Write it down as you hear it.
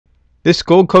This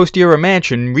Gold Coast-era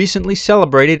mansion recently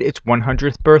celebrated its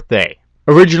 100th birthday.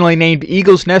 Originally named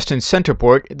Eagle's Nest in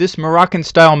Centerport, this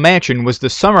Moroccan-style mansion was the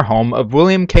summer home of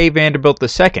Willaim K. Vanderbilt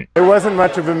II. It wasn't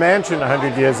much of a mansion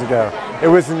 100 years ago. It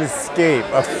was an escape,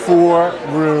 a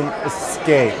four-room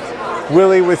escape.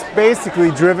 Willie was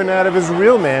basically driven out of his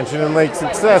real mansion in Lake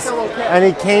Success, and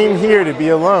he came here to be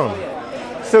alone.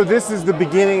 So this is the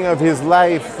beginning of his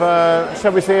life,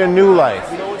 shall we say a new life.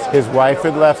 His wife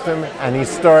had left him, and he's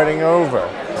starting over.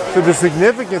 So the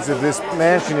significance of this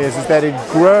mansion is that it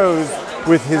grows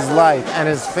with his life and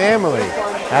his family.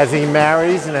 As he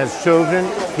marries and has children,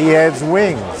 he adds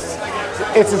wings.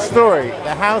 It's a story.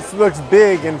 The house looks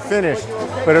big and finished,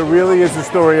 but it really is the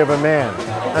story of a man.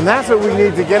 And that's what we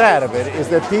need to get out of it, is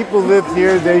that people lived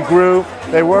here, they grew,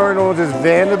 they weren't all just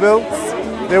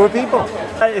Vanderbilts, they were people.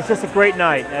 It's just a great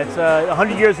night. It's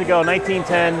 100 years ago,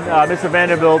 1910, Mr.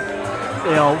 Vanderbilt,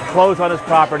 closed on his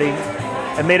property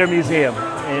and made a museum.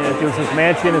 And it was his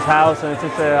mansion, his house, and it's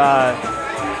just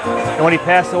and when he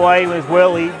passed away, his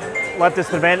will, he left this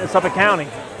to Suffolk County.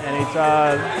 And it's,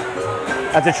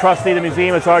 as a trustee of the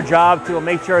museum, it's our job to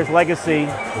make sure his legacy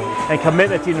and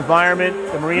commitment to the environment,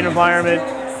 the marine environment,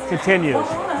 continues.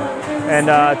 And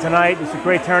tonight, it's a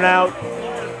great turnout.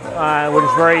 We're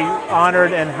just very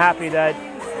honored and happy that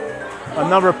a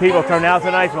number of people turned out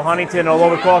tonight from Huntington all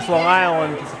over across Long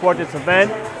Island to support this event.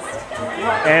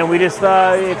 And we just,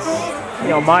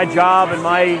 it's my job and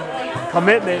my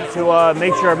commitment to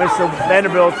make sure Mr.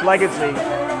 Vanderbilt's legacy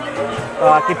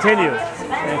continues.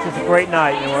 And it's just a great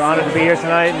night, and we're honored to be here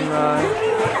tonight. And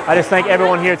I just thank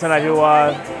everyone here tonight who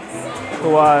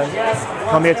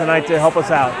come here tonight to help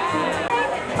us out.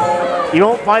 You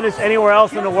won't find this anywhere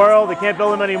else in the world. They can't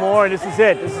build them anymore, and this is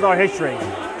it. This is our history.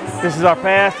 This is our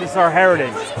past. This is our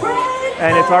heritage.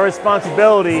 And it's our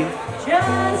responsibility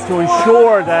to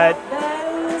ensure that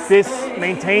this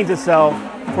maintains itself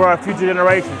for our future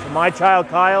generations. For my child,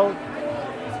 Kyle,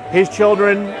 his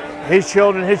children, his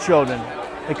children, his children.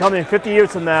 They come in 50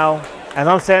 years from now, and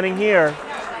I'm standing here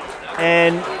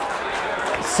and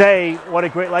say what a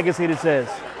great legacy this is.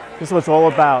 This is what it's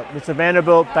all about. Mr.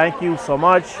 Vanderbilt, thank you so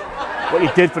much. What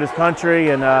you did for this country,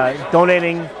 and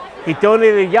he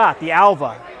donated a yacht, the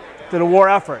Alva, to the war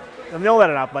effort. I don't know that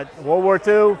or not, but World War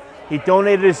II, he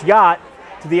donated his yacht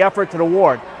to the effort to the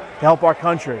war to help our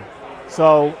country.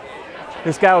 So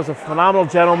this guy was a phenomenal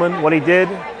gentleman. What he did,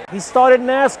 he started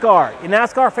NASCAR. You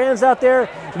NASCAR fans out there,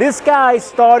 this guy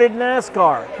started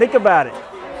NASCAR. Think about it.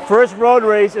 First road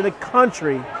race in the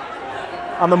country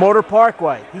on the Motor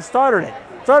Parkway. He started it.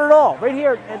 Started it all right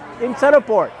here in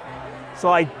Centerport. So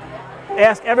I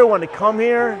ask everyone to come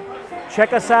here,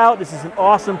 check us out. This is an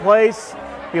awesome place.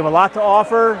 We have a lot to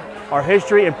offer, our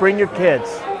history, and bring your kids.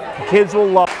 The kids will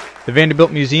love it. The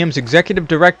Vanderbilt Museum's executive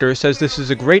director says this is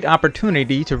a great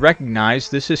opportunity to recognize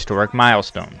this historic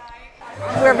milestone.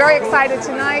 We're very excited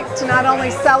tonight to not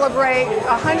only celebrate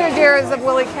 100 years of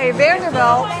Willie K.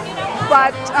 Vanderbilt,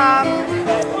 but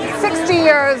 60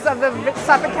 years of the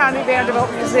Suffolk County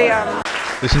Vanderbilt Museum.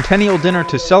 The Centennial dinner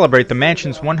to celebrate the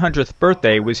mansion's 100th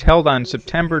birthday was held on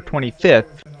September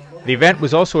 25th. The event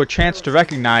was also a chance to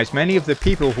recognize many of the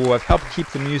people who have helped keep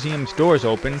the museum's doors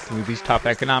open through these tough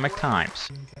economic times.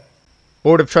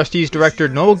 Board of Trustees Director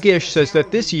Noel Gish says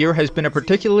that this year has been a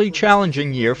particularly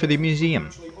challenging year for the museum.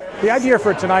 The idea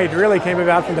for tonight really came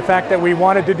about from the fact that we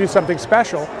wanted to do something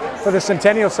special for the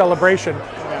Centennial celebration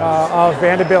of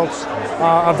Vanderbilt's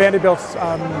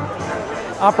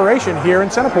operation here in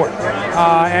Centerport.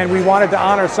 And we wanted to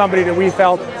honor somebody that we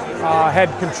felt had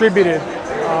contributed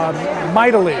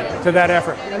mightily to that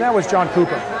effort, and that was John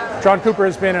Cooper. John Cooper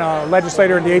has been a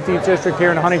legislator in the 18th District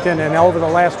here in Huntington, and over the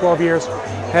last 12 years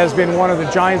has been one of the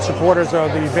giant supporters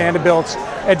of the Vanderbilt's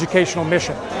educational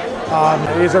mission.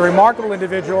 He's a remarkable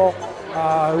individual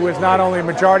who is not only a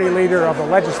majority leader of the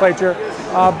legislature,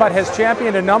 but has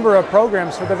championed a number of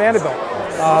programs for the Vanderbilt.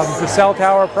 The cell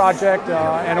tower project,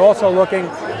 and also looking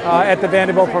at the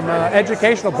Vanderbilt from an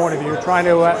educational point of view, trying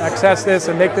to access this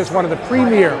and make this one of the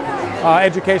premier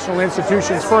educational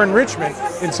institutions for enrichment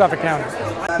in Suffolk County.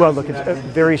 Well, look, it's a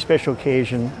very special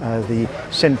occasion. The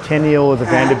Centennial of the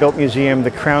Vanderbilt Museum,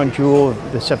 the crown jewel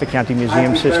of the Suffolk County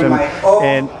Museum system,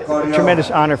 and a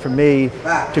tremendous honor for me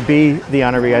to be the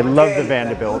honoree. I love the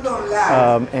Vanderbilt,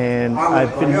 and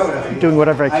I've been doing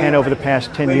whatever I can over the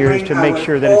past 10 years to make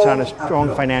sure that it's on a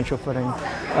strong financial footing.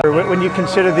 When you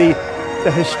consider the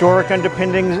historic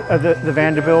underpinnings of the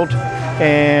Vanderbilt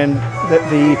and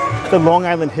the Long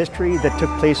Island history that took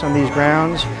place on these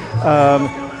grounds,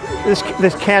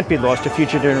 this can't be lost to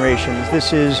future generations.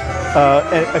 This is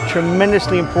a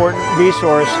tremendously important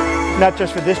resource, not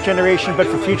just for this generation, but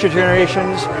for future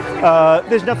generations.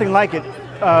 There's nothing like it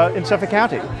in Suffolk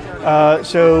County.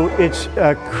 So it's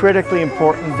critically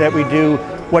important that we do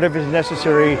whatever is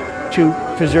necessary to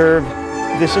preserve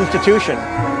this institution.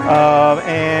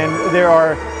 And there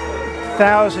are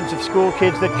thousands of school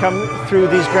kids that come through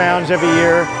these grounds every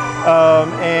year,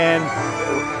 and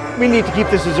we need to keep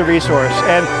this as a resource,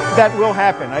 and that will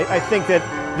happen. I think that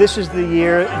this is the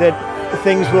year that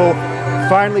things will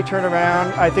finally turn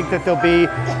around. I think that they'll be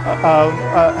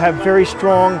have very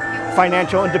strong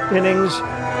financial underpinnings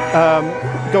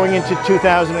going into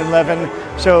 2011.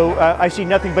 So I see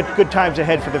nothing but good times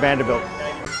ahead for the Vanderbilt.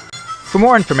 For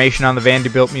more information on the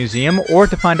Vanderbilt Museum or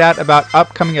to find out about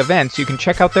upcoming events, you can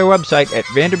check out their website at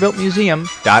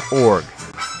vanderbiltmuseum.org.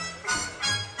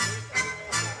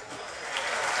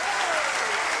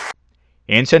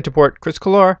 In Centerport,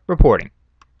 Collora reporting.